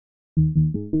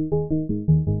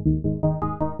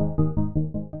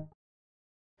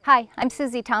Hi, I'm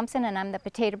Susie Thompson and I'm the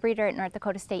potato breeder at North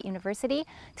Dakota State University.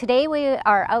 Today we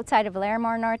are outside of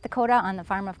Larimore, North Dakota on the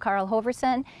farm of Carl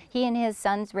Hoverson. He and his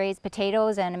sons raise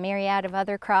potatoes and a myriad of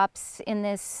other crops in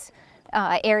this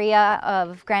area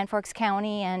of Grand Forks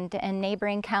County and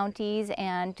neighboring counties,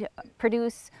 and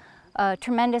produce a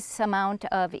tremendous amount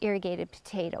of irrigated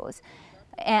potatoes.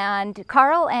 And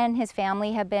Carl and his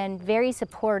family have been very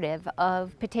supportive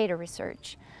of potato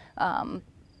research. And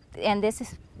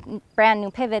this brand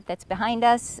new pivot that's behind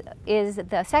us is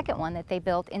the second one that they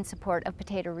built in support of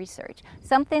potato research.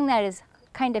 Something that is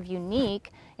kind of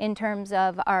unique in terms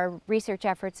of our research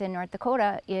efforts in North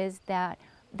Dakota is that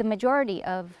the majority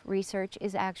of research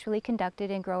is actually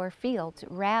conducted in grower fields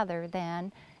rather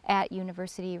than at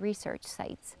university research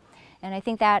sites. And I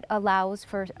think that allows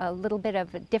for a little bit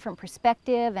of a different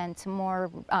perspective and some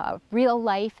more real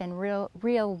life and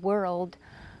real world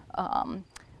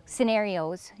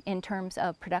scenarios in terms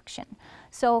of production.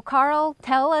 So Carl,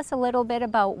 tell us a little bit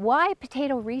about why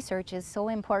potato research is so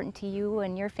important to you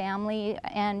and your family,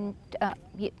 and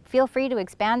feel free to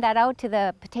expand that out to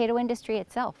the potato industry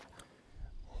itself.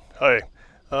 Hi.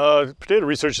 Potato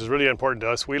research is really important to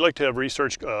us. We like to have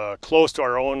research close to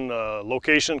our own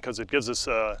location because it gives us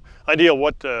an idea of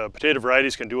what potato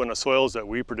varieties can do in the soils that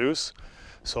we produce.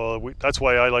 So that's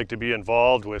why I like to be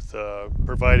involved with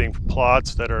providing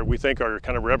plots that we think are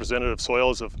kind of representative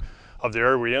soils of the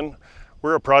area we're in.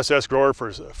 We're a process grower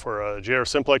for a J.R.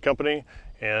 Simplite company,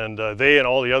 and they and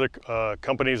all the other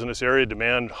companies in this area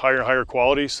demand higher and higher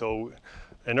quality. So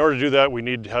in order to do that, we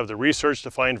need to have the research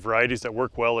to find varieties that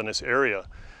work well in this area.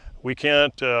 We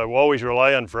can't always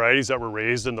rely on varieties that were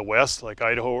raised in the West, like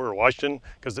Idaho or Washington,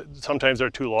 because sometimes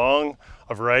they're too long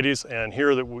of varieties. And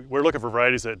here we're looking for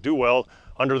varieties that do well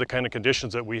under the kind of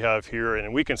conditions that we have here.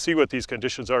 And we can see what these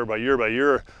conditions are by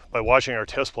year by watching our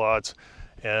test plots.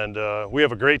 And we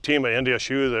have a great team at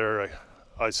NDSU.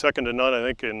 They're second to none, I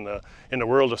think, in the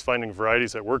world of finding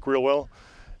varieties that work real well.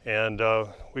 And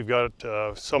we've got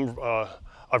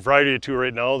a variety or two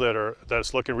right now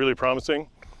that's looking really promising.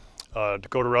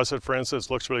 Dakota Russet, for instance,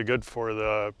 looks really good for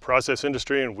the process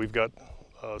industry, and we've got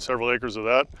several acres of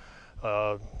that.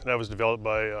 That was developed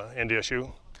by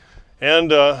NDSU.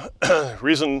 And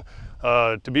reason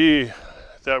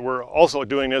that we're also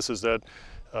doing this is that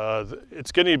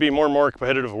it's getting to be more and more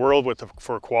competitive world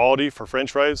for quality for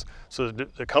French fries. So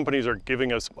the companies are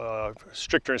giving us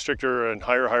stricter and stricter and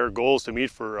higher goals to meet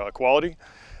for quality.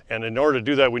 And in order to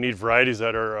do that, we need varieties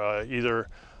that are either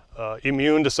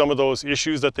immune to some of those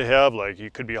issues that they have, like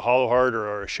it could be a hollow heart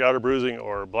or a shatter bruising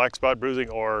or black spot bruising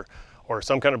or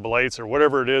some kind of blights or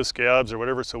whatever it is, scabs or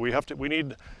whatever. So we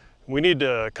need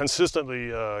to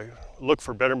consistently look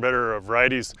for better and better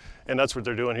varieties, and that's what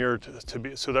they're doing here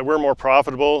so that we're more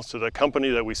profitable, so the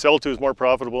company that we sell to is more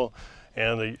profitable,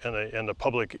 and the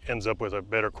public ends up with a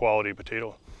better quality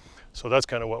potato. So that's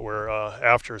kind of what we're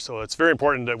after. So it's very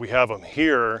important that we have them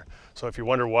here. So if you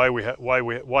wonder why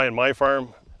in my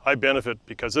farm, I benefit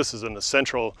because this is in the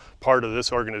central part of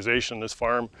this organization, this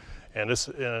farm, and this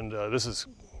is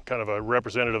kind of a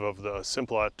representative of the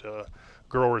Simplot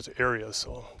growers area.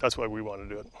 So that's why we want to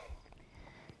do it.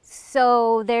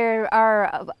 So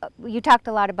you talked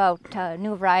a lot about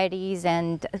new varieties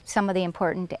and some of the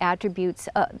important attributes.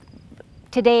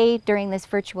 Today, during this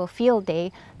virtual field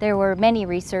day, there were many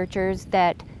researchers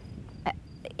that,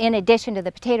 in addition to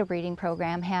the potato breeding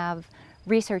program, have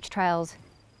research trials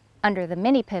under the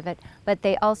mini pivot, but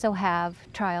they also have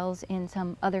trials in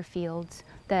some other fields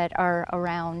that are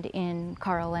around in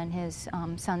Carl and his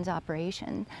son's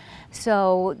operation.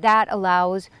 So that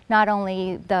allows not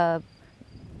only the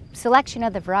selection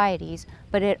of the varieties,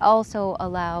 but it also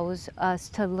allows us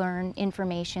to learn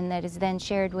information that is then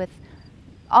shared with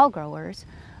all growers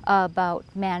about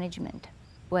management,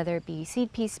 whether it be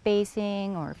seed piece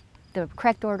spacing or the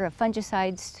correct order of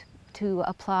fungicides to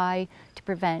apply to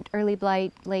prevent early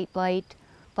blight, late blight,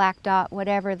 black dot,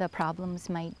 whatever the problems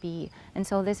might be. And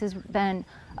so this has been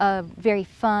a very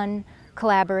fun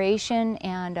collaboration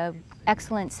and an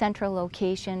excellent central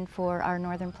location for our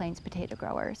Northern Plains potato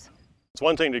growers. It's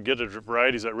one thing to get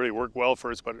varieties that really work well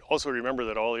for us, but also remember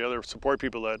that all the other support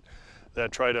people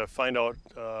that try to find out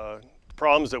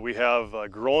problems that we have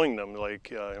growing them,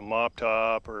 like mop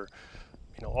top or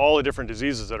all the different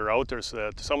diseases that are out there, so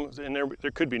that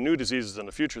there could be new diseases in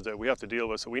the future that we have to deal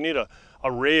with. So we need an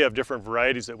array of different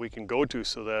varieties that we can go to,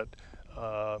 so that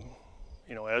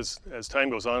as time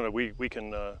goes on, that we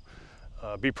can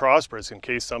be prosperous in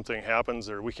case something happens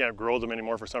or we can't grow them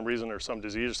anymore for some reason or some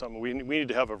disease or something. We need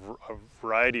to have a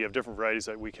variety of different varieties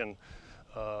that we can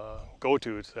go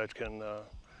to that can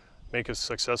make us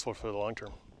successful for the long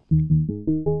term.